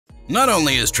Not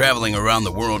only is traveling around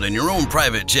the world in your own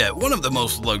private jet one of the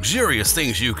most luxurious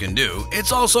things you can do,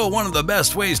 it's also one of the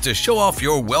best ways to show off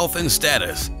your wealth and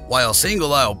status. While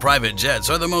single-aisle private jets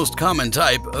are the most common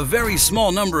type, a very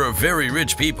small number of very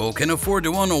rich people can afford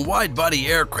to own a wide-body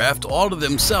aircraft all to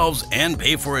themselves and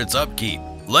pay for its upkeep.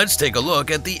 Let's take a look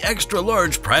at the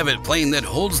extra-large private plane that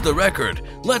holds the record.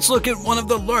 Let's look at one of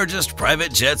the largest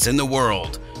private jets in the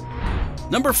world.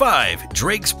 Number 5.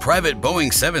 Drake's private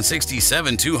Boeing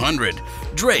 767-200.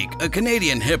 Drake, a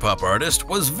Canadian hip-hop artist,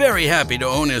 was very happy to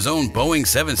own his own Boeing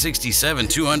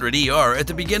 767-200ER at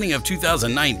the beginning of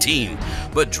 2019.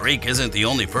 But Drake isn't the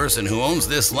only person who owns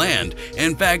this land.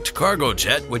 In fact,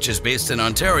 Cargojet, which is based in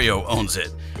Ontario, owns it.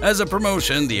 As a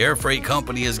promotion, the air freight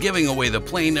company is giving away the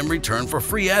plane in return for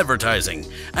free advertising.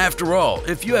 After all,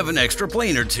 if you have an extra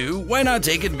plane or two, why not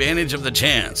take advantage of the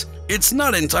chance? It's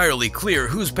not entirely clear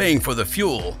who's paying for the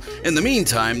fuel. In the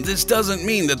meantime, this doesn't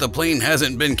mean that the plane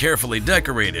hasn't been carefully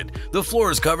decorated. The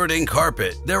floor is covered in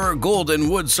carpet, there are gold and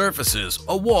wood surfaces,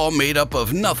 a wall made up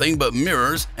of nothing but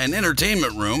mirrors, an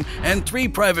entertainment room, and 3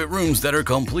 private rooms that are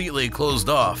completely closed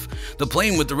off. The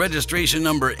plane with the registration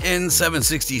number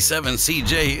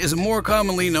N767CJ is more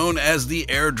commonly known as the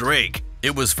Air Drake.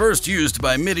 It was first used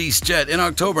by Mideast Jet in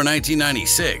October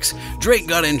 1996. Drake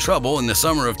got in trouble in the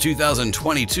summer of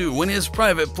 2022 when his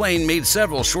private plane made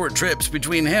several short trips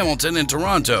between Hamilton and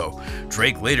Toronto.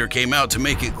 Drake later came out to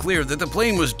make it clear that the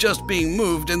plane was just being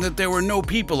moved and that there were no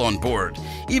people on board.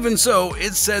 Even so,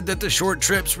 it's said that the short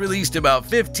trips released about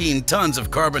 15 tons of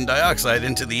carbon dioxide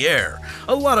into the air.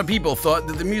 A lot of people thought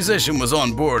that the musician was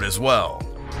on board as well.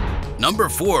 Number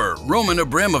 4. Roman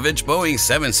Abramovich Boeing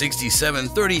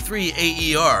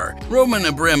 767-33 AER. Roman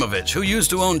Abramovich, who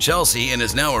used to own Chelsea and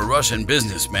is now a Russian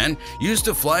businessman, used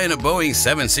to fly in a Boeing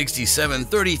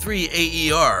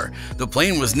 767-33 AER. The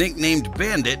plane was nicknamed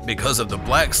Bandit because of the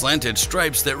black slanted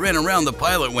stripes that ran around the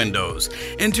pilot windows.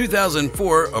 In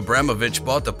 2004, Abramovich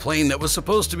bought the plane that was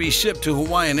supposed to be shipped to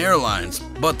Hawaiian Airlines,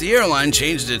 but the airline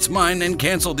changed its mind and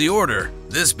canceled the order.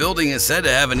 This building is said to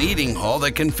have an eating hall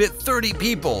that can fit 30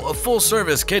 people, a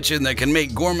full-service kitchen that can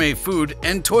make gourmet food,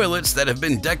 and toilets that have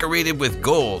been decorated with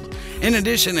gold. In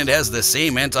addition, it has the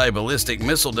same anti-ballistic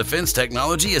missile defense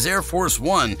technology as Air Force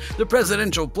One, the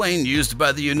presidential plane used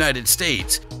by the United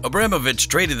States. Abramovich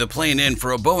traded the plane in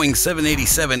for a Boeing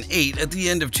 787-8 at the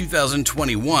end of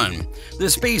 2021. The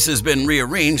space has been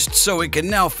rearranged so it can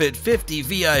now fit 50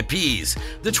 VIPs.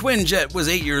 The twin jet was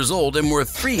 8 years old and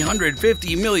worth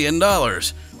 $350 million.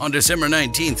 On December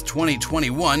 19,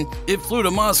 2021, it flew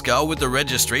to Moscow with the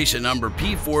registration number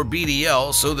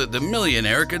P4BDL so that the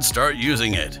millionaire could start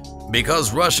using it.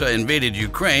 Because Russia invaded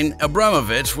Ukraine,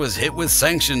 Abramovich was hit with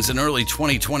sanctions in early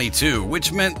 2022,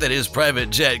 which meant that his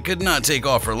private jet could not take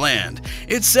off or land.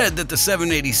 It's said that the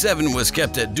 787 was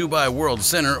kept at Dubai World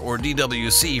Center, or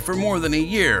DWC, for more than a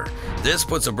year. This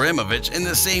puts Abramovich in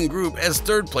the same group as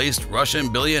third-placed Russian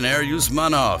billionaire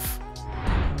Usmanov.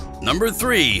 Number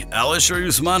 3. Alisher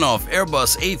Usmanov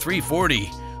Airbus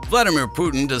A340. Vladimir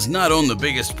Putin does not own the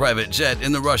biggest private jet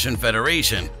in the Russian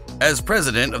Federation. As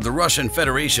president of the Russian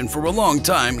Federation for a long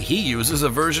time, he uses a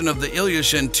version of the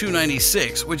Ilyushin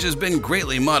 296, which has been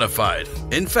greatly modified.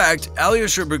 In fact,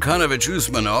 Alyosha Bukhanovich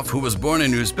Usmanov, who was born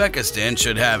in Uzbekistan,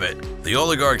 should have it. The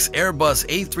oligarch's Airbus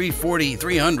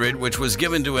A340-300, which was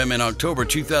given to him in October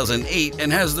 2008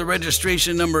 and has the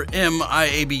registration number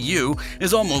MIABU,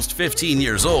 is almost 15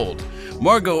 years old.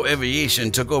 Margot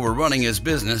Aviation took over running his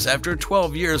business after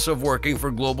 12 years of working for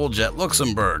Global Jet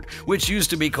Luxembourg, which used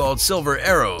to be called Silver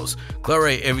Arrows.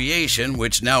 Claret Aviation,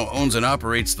 which now owns and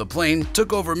operates the plane,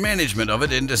 took over management of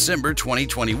it in December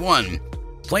 2021.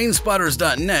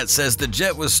 Planespotters.net says the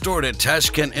jet was stored at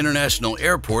Tashkent International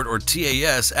Airport, or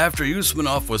TAS, after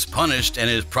Usmanov was punished and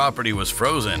his property was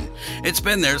frozen. It's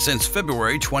been there since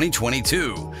February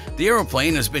 2022. The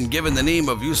aeroplane has been given the name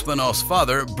of Usmanov's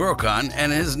father, Burkan,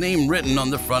 and his name written on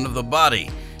the front of the body.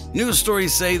 News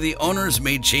stories say the owners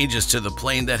made changes to the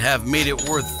plane that have made it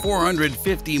worth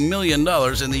 $450 million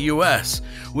in the US.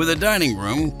 With a dining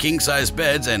room, king-size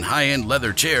beds, and high-end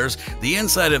leather chairs, the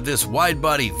inside of this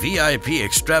wide-body VIP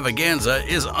extravaganza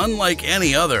is unlike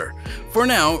any other. For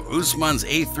now, Usman's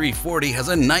A340 has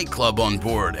a nightclub on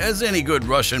board, as any good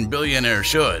Russian billionaire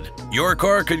should. Your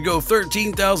car could go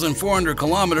 13,400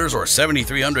 kilometers or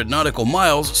 7,300 nautical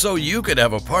miles, so you could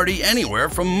have a party anywhere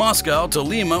from Moscow to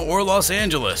Lima or Los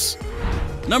Angeles.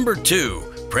 Number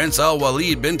 2. Prince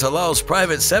Al-Walid bin Talal's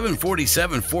private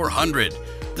 747-400.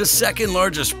 The second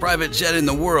largest private jet in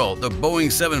the world, the Boeing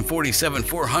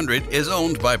 747-400, is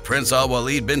owned by Prince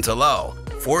Al-Walid bin Talal.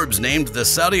 Forbes named the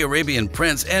Saudi Arabian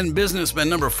prince and businessman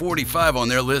number 45 on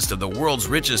their list of the world's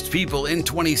richest people in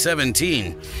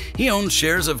 2017. He owns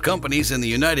shares of companies in the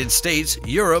United States,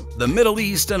 Europe, the Middle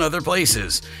East, and other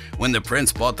places. When the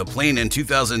prince bought the plane in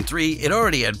 2003, it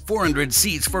already had 400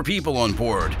 seats for people on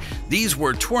board. These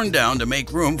were torn down to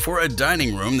make room for a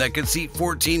dining room that could seat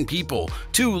 14 people,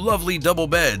 2 lovely double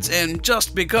beds, and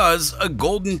just because, a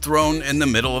golden throne in the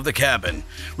middle of the cabin.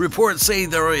 Reports say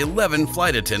there are 11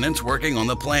 flight attendants working on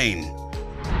the plane.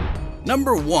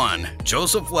 Number 1.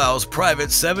 Joseph Lau's private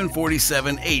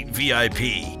 747-8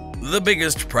 VIP. The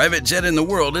biggest private jet in the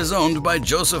world is owned by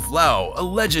Joseph Lau, a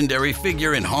legendary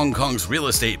figure in Hong Kong's real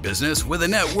estate business with a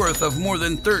net worth of more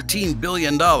than $13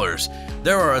 billion.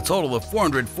 There are a total of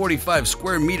 445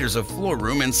 square meters of floor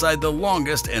room inside the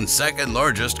longest and second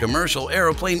largest commercial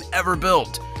aeroplane ever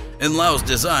built. In Lau's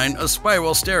design, a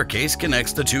spiral staircase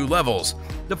connects the 2 levels.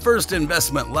 The first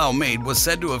investment Lau made was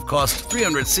said to have cost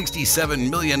 $367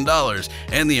 million,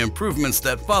 and the improvements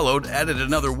that followed added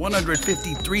another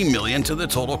 $153 million to the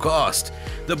total cost.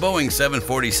 The Boeing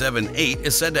 747-8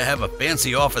 is said to have a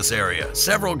fancy office area,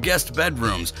 several guest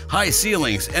bedrooms, high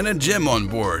ceilings, and a gym on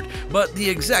board, but the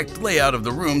exact layout of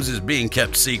the rooms is being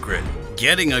kept secret.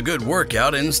 Getting a good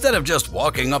workout instead of just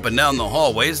walking up and down the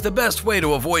hallway is the best way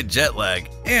to avoid jet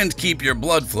lag and keep your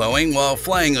blood flowing while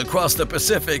flying across the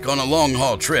Pacific on a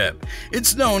long-haul trip.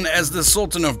 It's known as the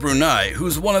Sultan of Brunei,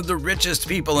 who's one of the richest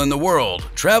people in the world,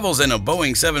 travels in a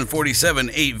Boeing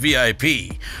 747-8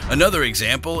 VIP. Another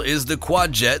example is the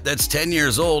quad jet that's 10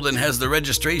 years old and has the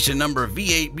registration number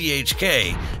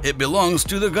V8BHK. It belongs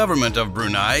to the government of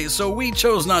Brunei, so we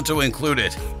chose not to include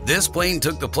it. This plane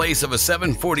took the place of a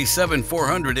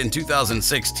 747-400 in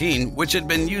 2016, which had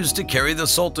been used to carry the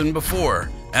Sultan before.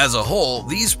 As a whole,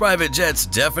 these private jets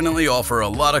definitely offer a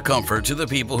lot of comfort to the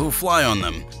people who fly on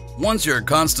them. Once you're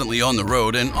constantly on the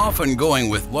road and often going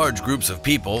with large groups of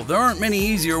people, there aren't many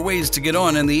easier ways to get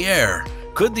on in the air.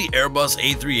 Could the Airbus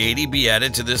A380 be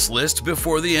added to this list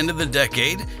before the end of the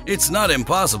decade? It's not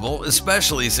impossible,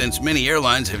 especially since many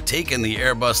airlines have taken the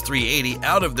Airbus 380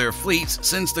 out of their fleets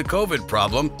since the COVID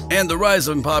problem and the rise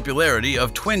in popularity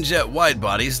of twin-jet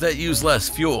widebodies that use less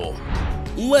fuel.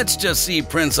 Let's just see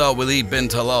Prince Al-Walid bin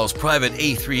Talal's private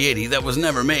A380 that was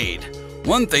never made.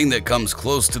 One thing that comes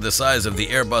close to the size of the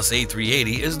Airbus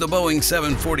A380 is the Boeing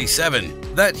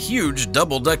 747. That huge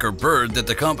double-decker bird that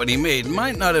the company made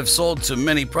might not have sold to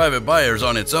many private buyers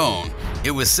on its own.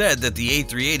 It was said that the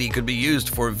A380 could be used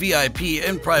for VIP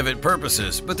and private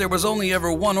purposes, but there was only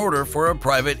ever one order for a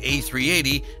private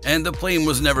A380, and the plane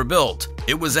was never built.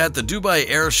 It was at the Dubai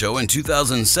Air Show in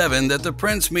 2007 that the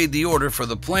prince made the order for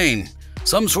the plane.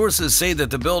 Some sources say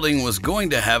that the building was going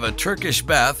to have a Turkish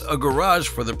bath, a garage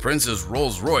for the prince's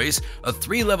Rolls-Royce, a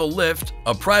 3-level lift,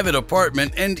 a private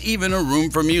apartment, and even a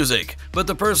room for music. But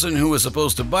the person who was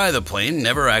supposed to buy the plane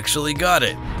never actually got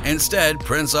it. Instead,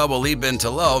 Prince Al-Walid bin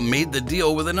Talal made the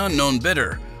deal with an unknown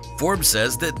bidder. Forbes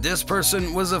says that this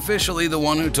person was officially the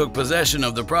one who took possession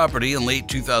of the property in late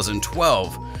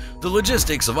 2012. The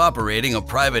logistics of operating a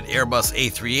private Airbus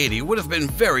A380 would have been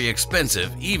very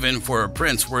expensive, even for a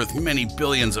prince worth many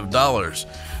billions of dollars.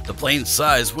 The plane's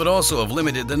size would also have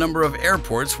limited the number of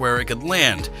airports where it could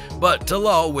land, but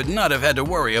Talal would not have had to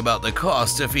worry about the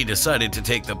cost if he decided to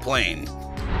take the plane.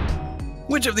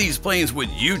 Which of these planes would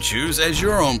you choose as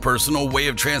your own personal way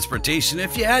of transportation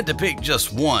if you had to pick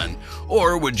just one?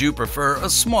 Or would you prefer a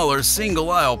smaller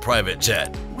single-aisle private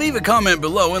jet? Leave a comment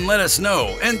below and let us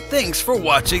know, and thanks for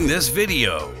watching this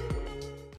video.